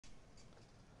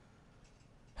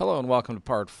Hello and welcome to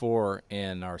part 4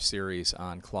 in our series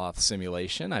on cloth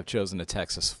simulation. I've chosen a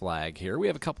Texas flag here. We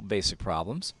have a couple basic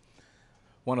problems.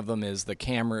 One of them is the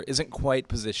camera isn't quite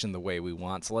positioned the way we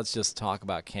want, so let's just talk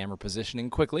about camera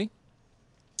positioning quickly.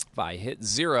 If I hit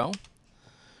 0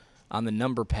 on the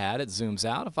number pad, it zooms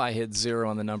out. If I hit 0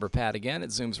 on the number pad again, it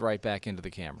zooms right back into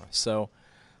the camera. So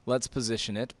let's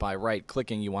position it by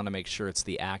right-clicking. You want to make sure it's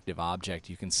the active object.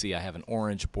 You can see I have an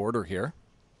orange border here.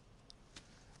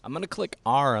 I'm going to click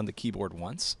R on the keyboard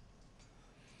once,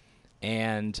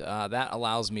 and that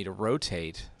allows me to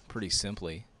rotate pretty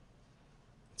simply.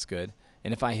 That's good.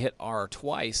 And if I hit R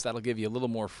twice, that'll give you a little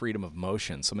more freedom of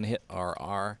motion. So I'm going to hit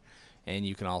RR, and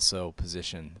you can also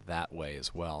position that way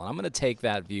as well. And I'm going to take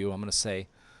that view. I'm going to say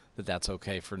that that's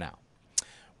okay for now.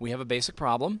 We have a basic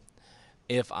problem.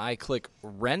 If I click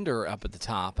Render up at the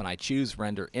top and I choose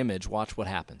Render Image, watch what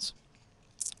happens.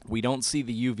 We don't see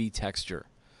the UV texture.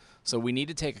 So we need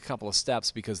to take a couple of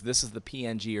steps because this is the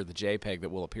PNG or the JPEG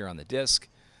that will appear on the disk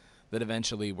that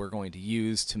eventually we're going to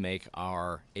use to make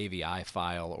our AVI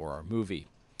file or our movie.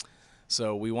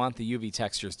 So we want the UV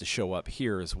textures to show up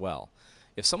here as well.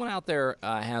 If someone out there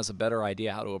has a better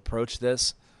idea how to approach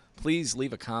this, please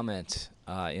leave a comment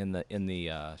in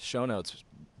the show notes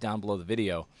down below the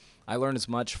video. I learn as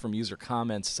much from user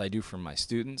comments as I do from my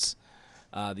students.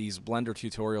 These Blender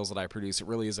tutorials that I produce, it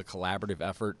really is a collaborative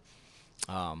effort.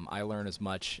 I learn as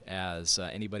much as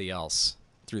anybody else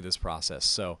through this process.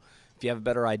 So if you have a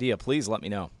better idea, please let me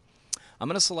know. I'm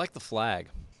going to select the flag,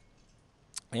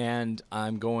 and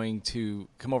I'm going to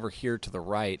come over here to the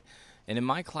right. And in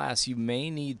my class, you may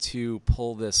need to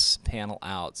pull this panel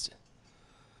out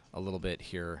a little bit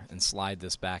here and slide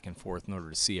this back and forth in order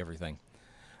to see everything.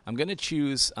 I'm going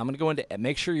to go into,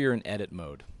 make sure you're in edit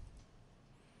mode,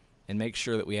 and make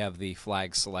sure that we have the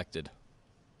flag selected.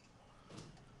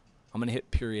 I'm going to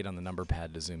hit period on the number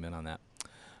pad to zoom in on that.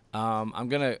 I'm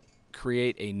going to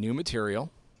create a new material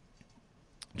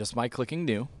just by clicking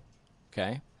new.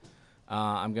 Okay.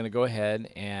 I'm going to go ahead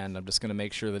and I'm just going to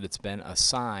make sure that it's been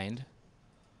assigned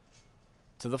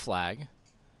to the flag.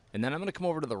 And then I'm going to come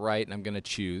over to the right and I'm going to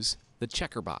choose the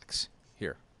checker box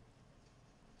here.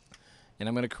 And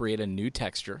I'm going to create a new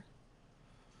texture.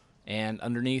 And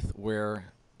underneath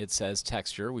where it says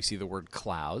texture, we see the word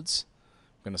clouds.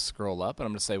 I'm going to scroll up and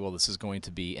I'm going to say, well, this is going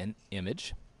to be an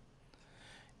image.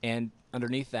 And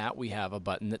underneath that, we have a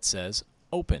button that says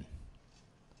open.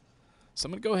 So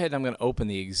I'm going to go ahead and I'm going to open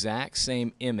the exact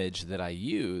same image that I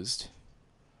used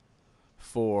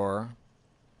for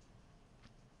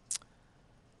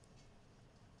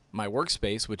my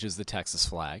workspace, which is the Texas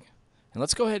flag. And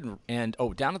let's go ahead and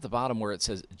oh, down at the bottom where it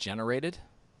says generated.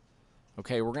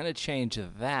 Okay, we're going to change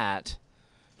that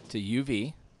to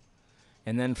UV.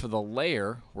 And then for the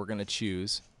layer, we're going to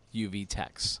choose UV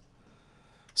text.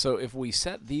 So if we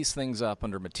set these things up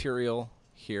under material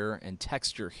here and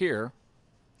texture here,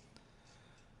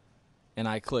 and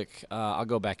I click, I'll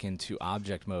go back into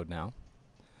object mode now.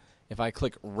 If I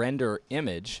click render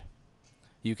image,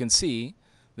 you can see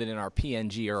that in our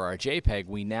PNG or our JPEG,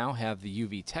 we now have the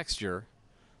UV texture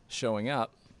showing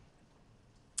up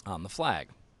on the flag.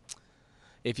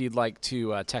 If you'd like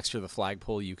to texture the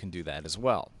flagpole, you can do that as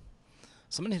well.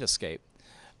 So I'm going to hit escape.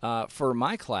 For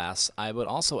my class, I would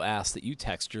also ask that you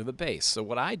texture the base. So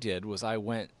what I did was I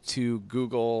went to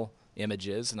Google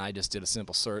Images and I just did a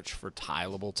simple search for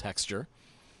tileable texture.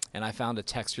 And I found a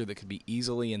texture that could be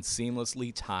easily and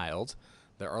seamlessly tiled.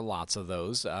 There are lots of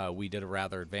those. We did a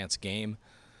rather advanced game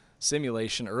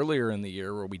simulation earlier in the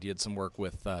year where we did some work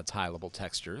with tileable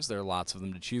textures. There are lots of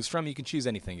them to choose from. You can choose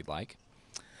anything you'd like.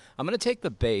 I'm going to take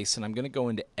the base and I'm going to go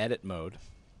into edit mode.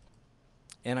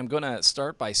 And I'm going to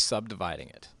start by subdividing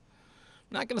it.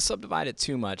 I'm not going to subdivide it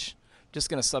too much, I'm just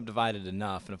going to subdivide it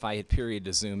enough. And if I hit period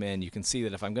to zoom in, you can see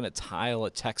that if I'm going to tile a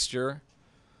texture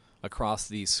across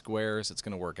these squares, it's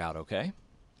going to work out okay.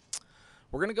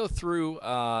 We're going to go through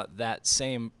that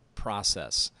same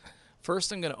process.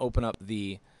 First, I'm going to open up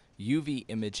the UV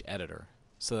image editor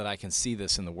so that I can see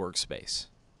this in the workspace.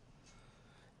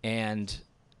 And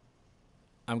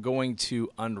I'm going to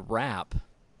unwrap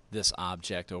this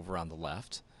object over on the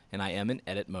left, and I am in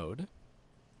edit mode.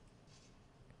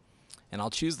 And I'll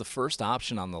choose the first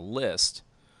option on the list,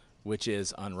 which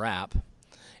is unwrap.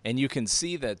 And you can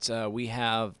see that we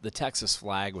have the Texas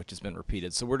flag, which has been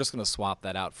repeated. So we're just going to swap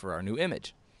that out for our new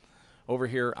image. Over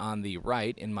here on the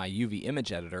right in my UV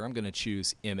image editor, I'm going to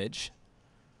choose image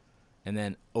and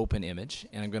then open image.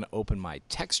 And I'm going to open my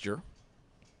texture.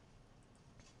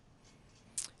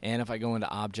 And if I go into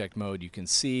object mode, you can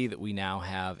see that we now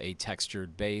have a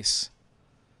textured base.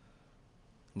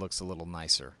 Looks a little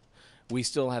nicer. we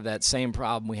still have that same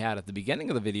problem we had at the beginning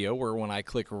of the video where when I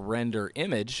click render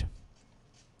image,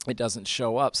 it doesn't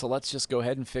show up. So let's just go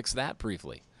ahead and fix that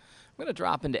briefly. I'm going to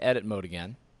drop into edit mode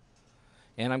again,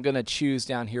 and I'm going to choose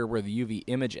down here where the UV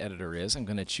image editor is. I'm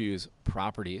going to choose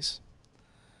properties,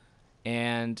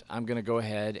 and I'm going to go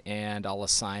ahead and I'll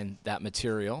assign that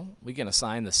material. We can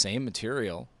assign the same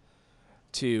material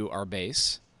to our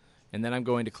base, and then I'm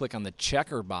going to click on the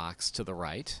checker box to the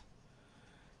right,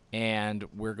 and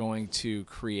we're going to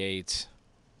create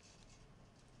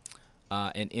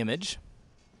an image.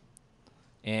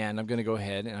 And I'm going to go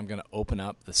ahead and I'm going to open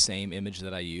up the same image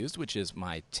that I used, which is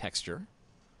my texture.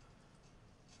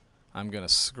 I'm going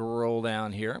to scroll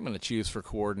down here. I'm going to choose for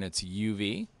coordinates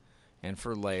UV, and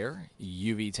for layer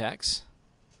UV text.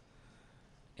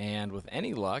 And with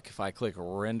any luck, if I click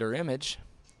render image,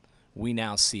 we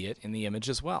now see it in the image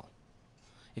as well.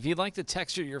 If you'd like to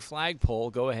texture your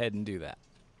flagpole, go ahead and do that.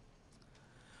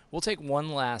 We'll take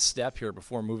one last step here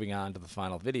before moving on to the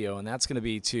final video, and that's going to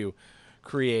be to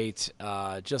create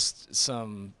just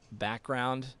some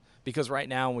background, because right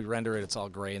now when we render it, it's all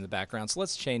gray in the background. So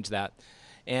let's change that.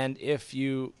 And if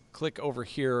you click over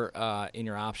here in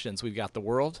your options, we've got the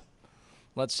world.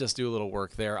 Let's just do a little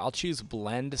work there. I'll choose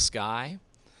blend sky,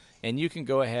 and you can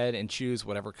go ahead and choose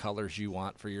whatever colors you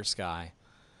want for your sky,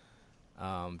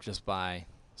 just by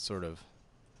sort of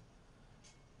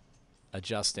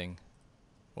adjusting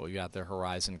what we got there,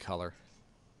 horizon color.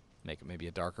 Make it maybe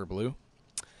a darker blue.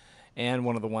 And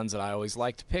one of the ones that I always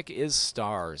like to pick is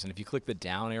stars. And if you click the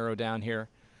down arrow down here,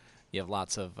 you have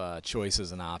lots of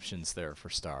choices and options there for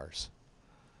stars.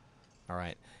 All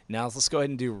right, now let's go ahead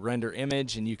and do render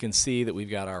image, and you can see that we've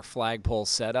got our flagpole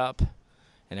set up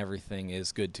and everything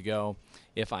is good to go.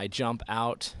 If I jump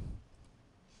out,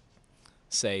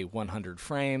 say 100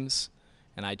 frames,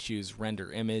 and I choose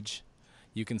render image,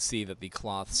 you can see that the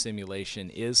cloth simulation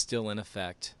is still in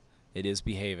effect. It is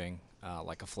behaving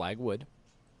like a flag would.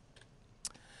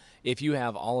 If you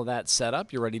have all of that set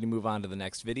up, you're ready to move on to the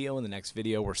next video. In the next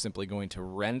video, we're simply going to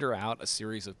render out a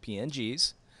series of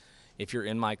PNGs. If you're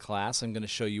in my class, I'm going to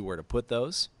show you where to put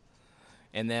those.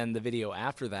 And then the video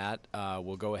after that,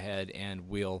 we'll go ahead and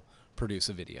we'll produce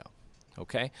a video.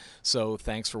 Okay? So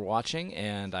thanks for watching,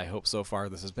 and I hope so far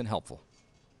this has been helpful.